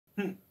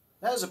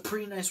That is a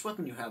pretty nice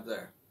weapon you have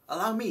there.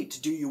 Allow me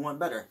to do you one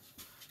better.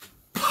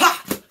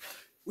 Ha!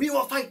 We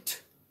will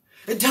fight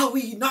until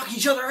we knock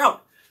each other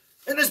out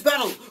in this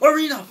battle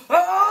arena.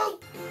 Oh!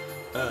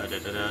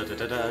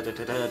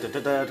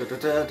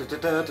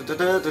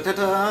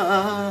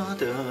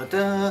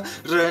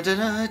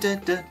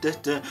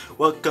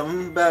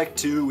 Welcome back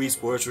to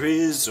Esports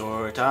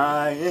Resort.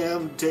 I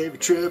am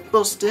David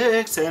Triple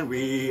Sticks, and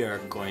we are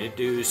going to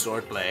do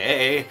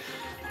Swordplay.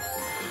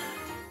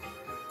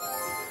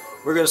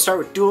 We're going to start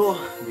with duel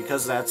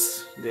because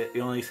that's the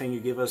only thing you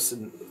give us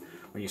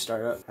when you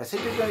start up. I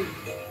think they're going to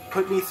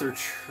put me through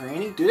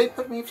training. Do they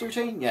put me through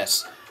training?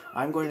 Yes.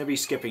 I'm going to be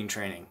skipping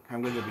training.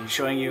 I'm going to be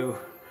showing you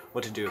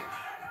what to do.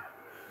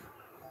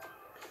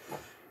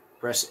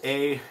 Press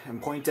A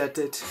and point at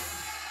it.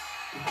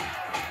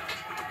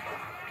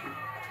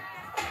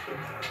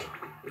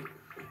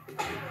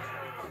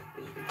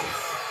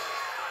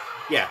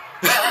 Yeah.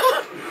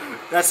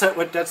 That's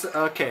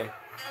okay.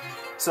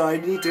 So I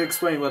need to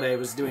explain what I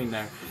was doing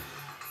there.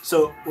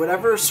 So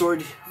whatever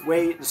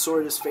way the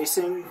sword is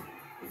facing,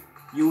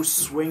 you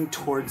swing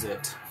towards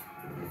it.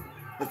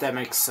 If that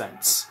makes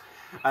sense.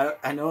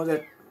 I know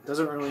that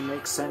doesn't really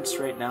make sense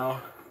right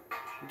now.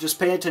 Just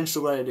pay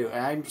attention to what I do.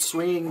 And I'm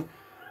swinging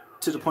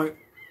to the point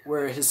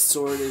where his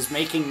sword is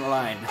making the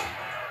line.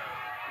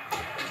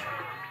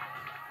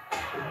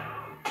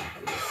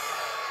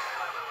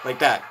 Like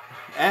that.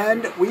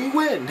 And we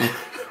win!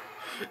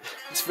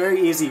 It's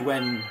very easy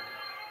when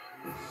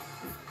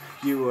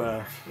you,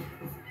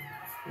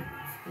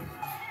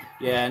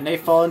 yeah, and they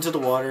fall into the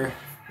water.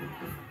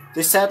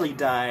 They sadly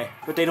die,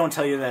 but they don't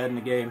tell you that in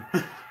the game.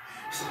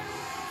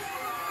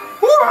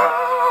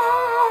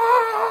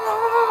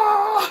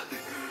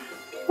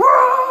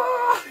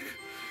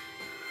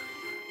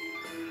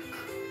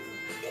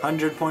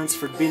 100 points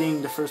for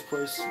beating the first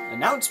place.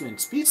 Announcement!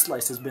 Speed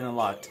Slice has been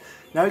unlocked.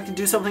 Now we can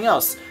do something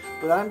else.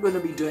 But I'm going to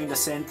be doing the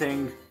same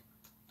thing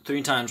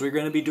 3 times. We're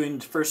going to be doing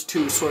the first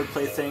 2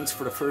 Swordplay things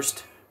for the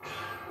first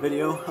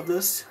video of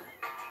this.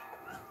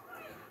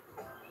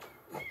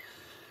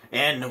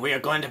 And we are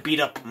going to beat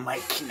up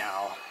Mike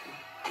now.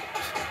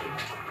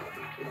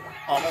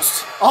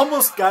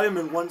 Almost got him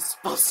in one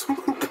spell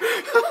swoop.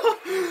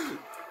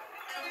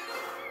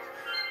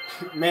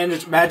 Man,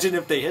 imagine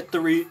if they hit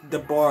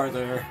the bar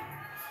there.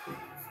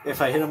 If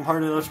I hit them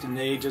hard enough, then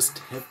they just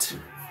hit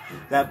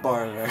that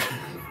bar there.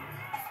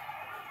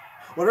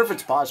 Wonder if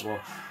it's possible.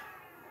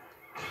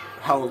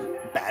 How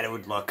bad it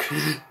would look.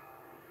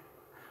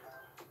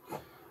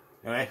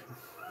 Anyway,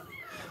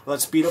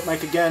 let's beat up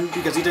Mike again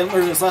because he didn't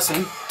learn his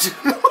lesson.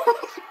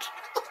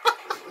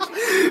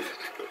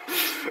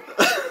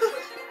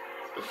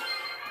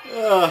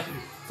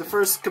 The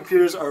first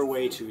computers are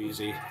way too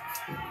easy.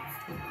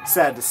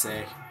 Sad to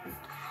say.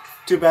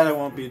 Too bad I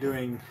won't be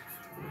doing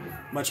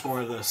much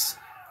more of this.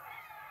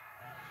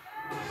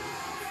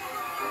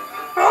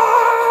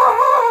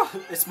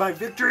 It's my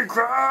victory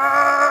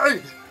cry!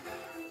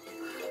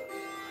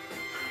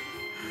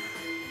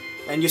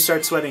 And you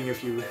start sweating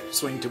if you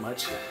swing too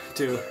much,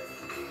 too.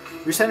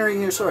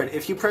 Recentering your sword.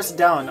 If you press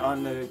down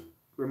on the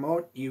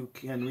remote, you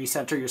can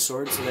recenter your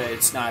sword so that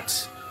it's not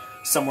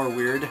somewhere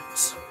weird.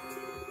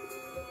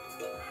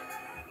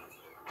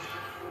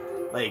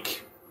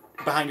 Like,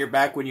 behind your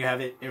back when you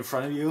have it in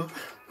front of you.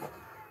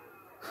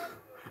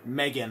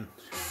 Megan.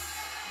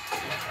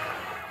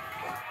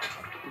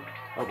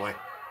 Oh boy.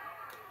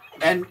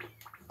 And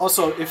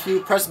also, if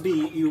you press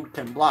B, you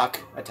can block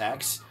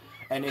attacks.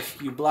 And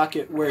if you block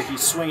it where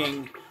he's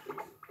swinging,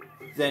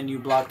 then you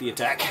block the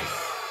attack.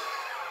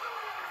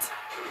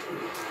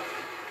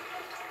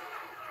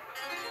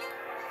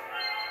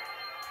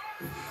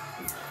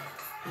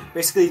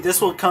 Basically,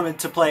 this will come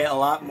into play a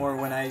lot more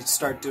when I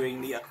start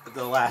doing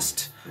the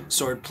last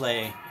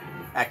Swordplay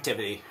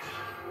activity.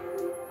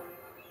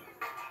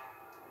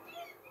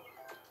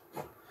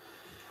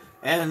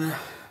 And,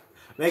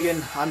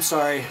 Megan, I'm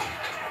sorry,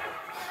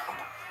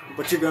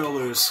 but you're gonna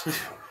lose.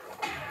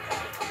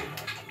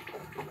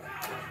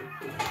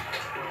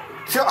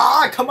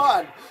 Ah, come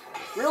on!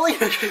 Really?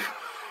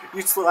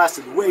 You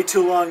lasted way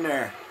too long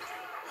there.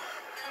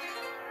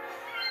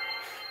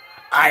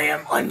 I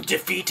am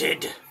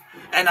undefeated,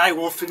 and I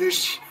will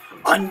finish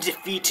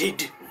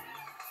undefeated.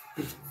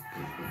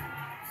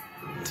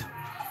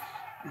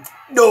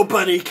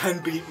 Nobody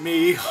can beat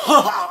me.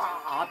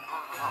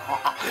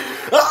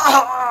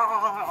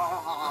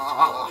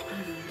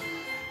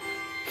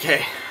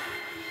 Okay.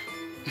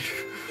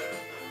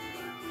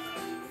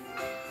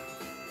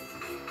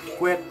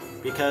 Quit,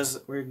 because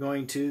we're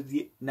going to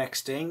the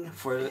next thing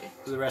for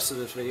the rest of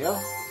this video.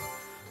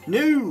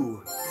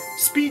 New!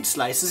 Speed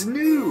Slice is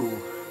new!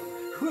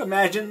 Who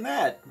imagined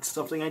that? It's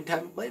something I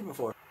haven't played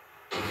before.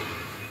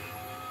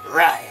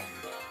 Ryan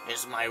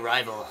is my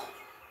rival.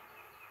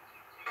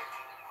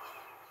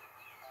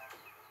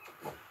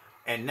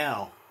 And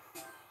now...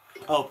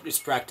 Oh, it's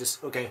practice.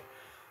 Okay.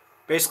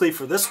 Basically,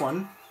 for this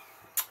one,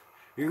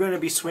 you're going to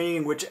be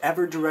swinging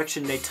whichever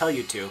direction they tell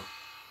you to.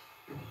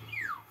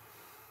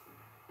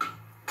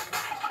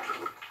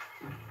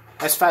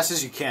 as fast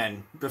as you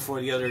can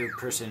before the other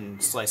person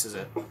slices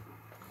it.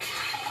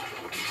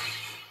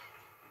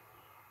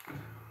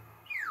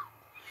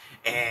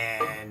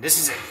 And this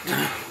is it.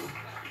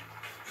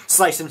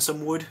 Slicing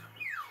some wood.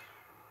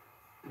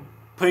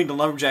 Putting the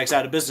lumberjacks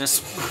out of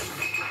business.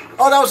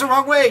 Oh, that was the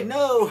wrong way!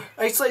 No!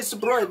 I sliced the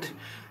bread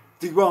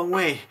the wrong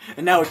way,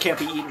 and now it can't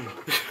be eaten.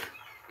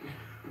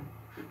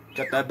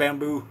 Got that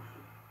bamboo.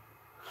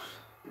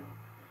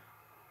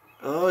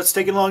 Oh, it's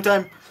taking a long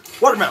time.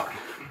 Watermelon!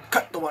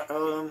 Cut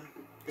the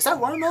is that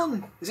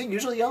watermelon? Is it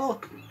usually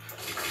yellow?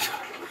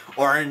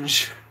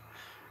 Orange.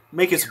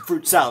 Make it some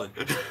fruit salad.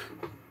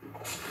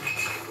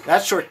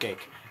 That's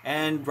shortcake.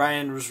 And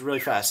Ryan was really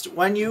fast.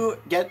 When you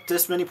get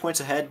this many points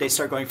ahead, they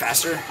start going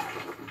faster.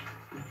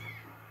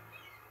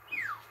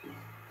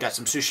 Got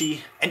some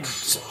sushi. And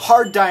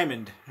hard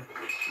diamond.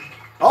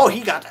 Oh,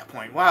 he got that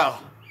point. Wow.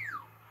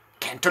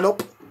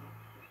 Cantaloupe.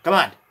 Come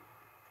on.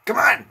 Come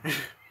on.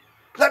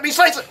 Let me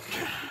slice it.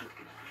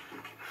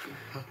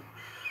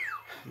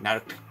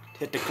 Now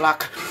hit the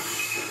clock.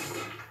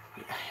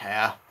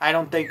 Yeah, I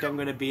don't think I'm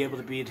going to be able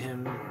to beat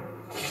him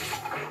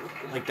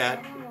like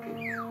that.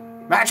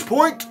 Match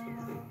point!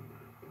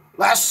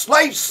 Last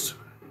slice!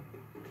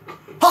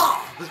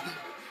 Ha!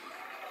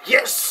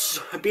 Yes!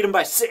 I beat him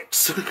by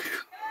 6.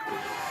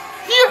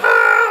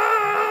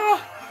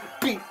 Yeah!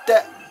 Beat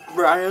that,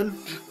 Brian.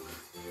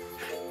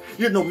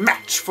 You're no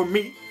match for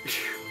me.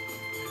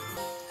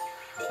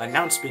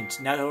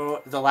 Announcement.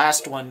 Now, the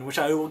last one, which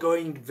I will go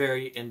in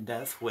very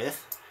in-depth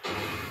with,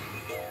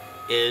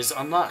 is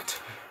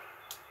unlocked.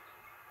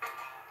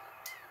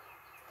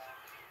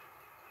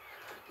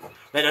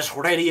 Let us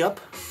ready up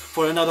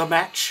for another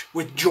match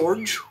with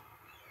George.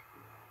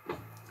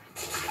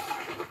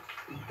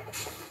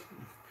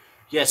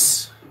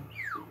 Yes,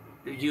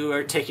 you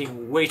are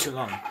taking way too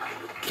long.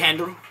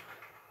 Candle.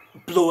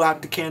 Blow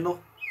out the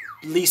candle.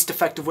 Least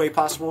effective way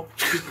possible.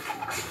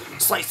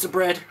 Slice the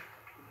bread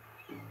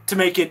to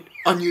make it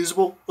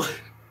unusable.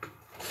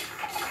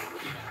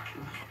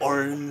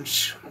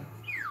 Orange.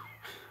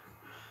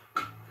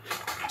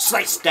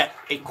 Slice that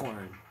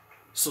acorn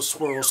so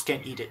squirrels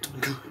can't eat it.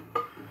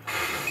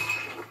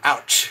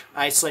 Ouch.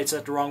 I sliced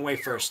that the wrong way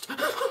first.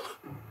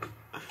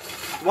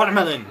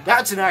 Watermelon.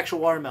 That's an actual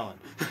watermelon.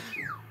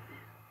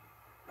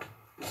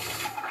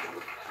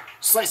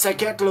 Slice that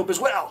cantaloupe as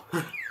well.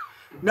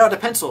 Now the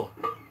pencil.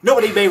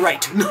 Nobody may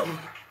write.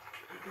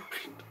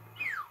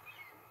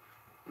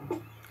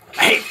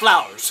 I hate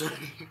flowers.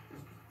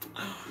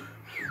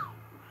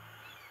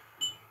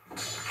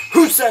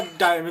 Who said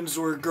diamonds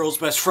were a girl's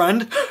best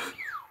friend?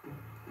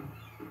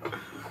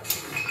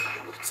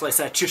 Slice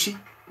that sushi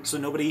so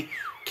nobody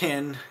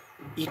can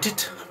eat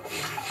it.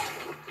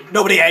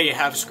 Nobody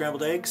have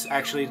scrambled eggs.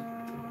 Actually,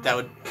 that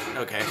would...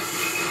 Okay.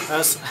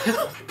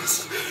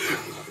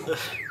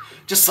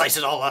 Just slice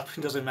it all up.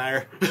 It doesn't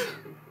matter.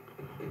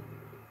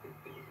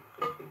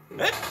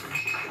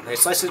 I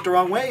sliced it the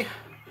wrong way.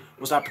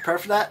 Was not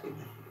prepared for that.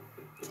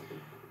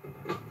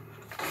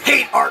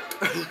 Hate art!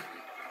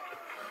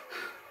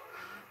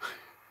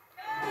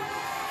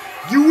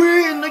 You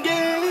win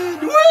again!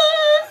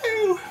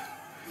 Woo!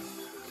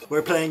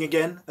 We're playing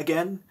again.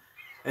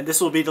 And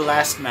this will be the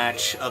last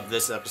match of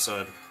this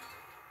episode.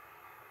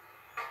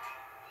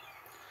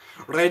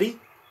 Ready?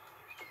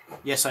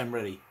 Yes, I'm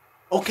ready.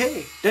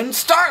 Okay, then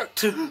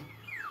start!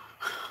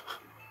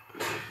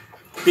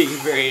 Being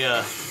very,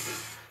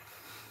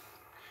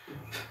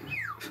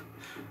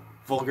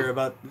 vulgar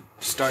about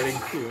starting.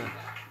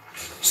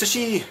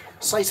 Sushi!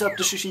 Slice up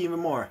the sushi even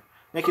more.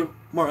 Make it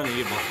more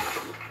uneven.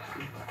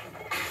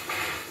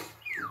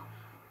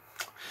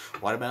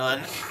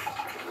 Watermelon.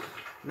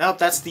 Nope,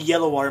 that's the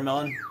yellow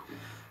watermelon.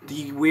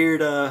 The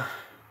weird,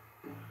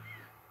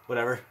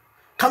 whatever.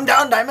 Come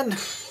down, Diamond!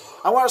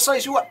 I want to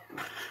slice you up!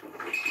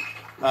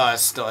 Oh,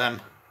 it's still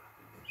him.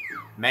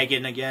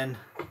 Megan again.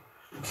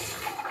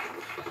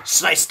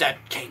 Slice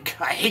that cake.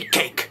 I hate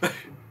cake!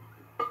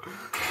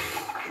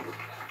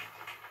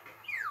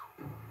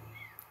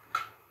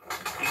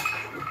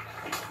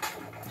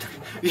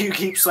 You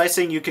keep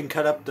slicing, you can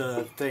cut up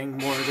the thing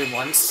more than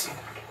once.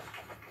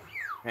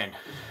 Man.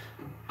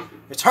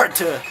 It's hard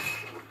to...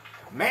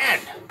 Man!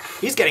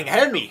 He's getting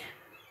ahead of me!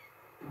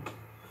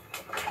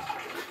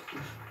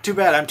 Too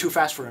bad, I'm too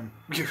fast for him.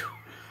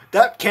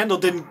 That candle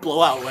didn't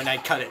blow out when I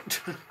cut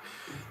it.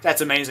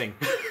 That's amazing.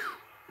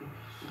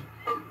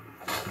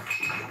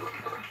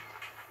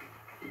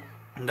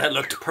 That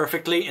looked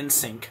perfectly in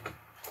sync.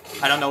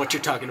 I don't know what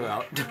you're talking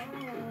about.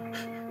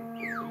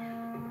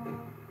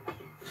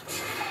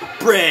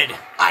 Bread!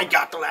 I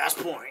got the last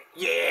point.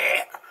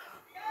 Yeah!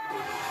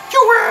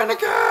 You win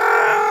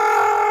again!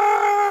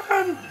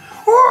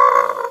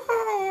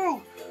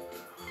 Woo!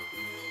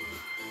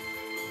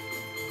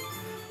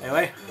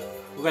 Anyway,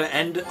 we're gonna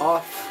end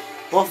off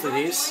both of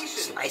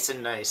these. Nice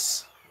and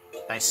nice.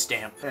 Nice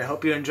stamp. I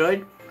hope you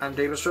enjoyed. I'm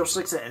David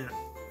Strop6, and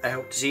I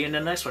hope to see you in the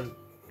next one.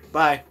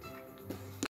 Bye.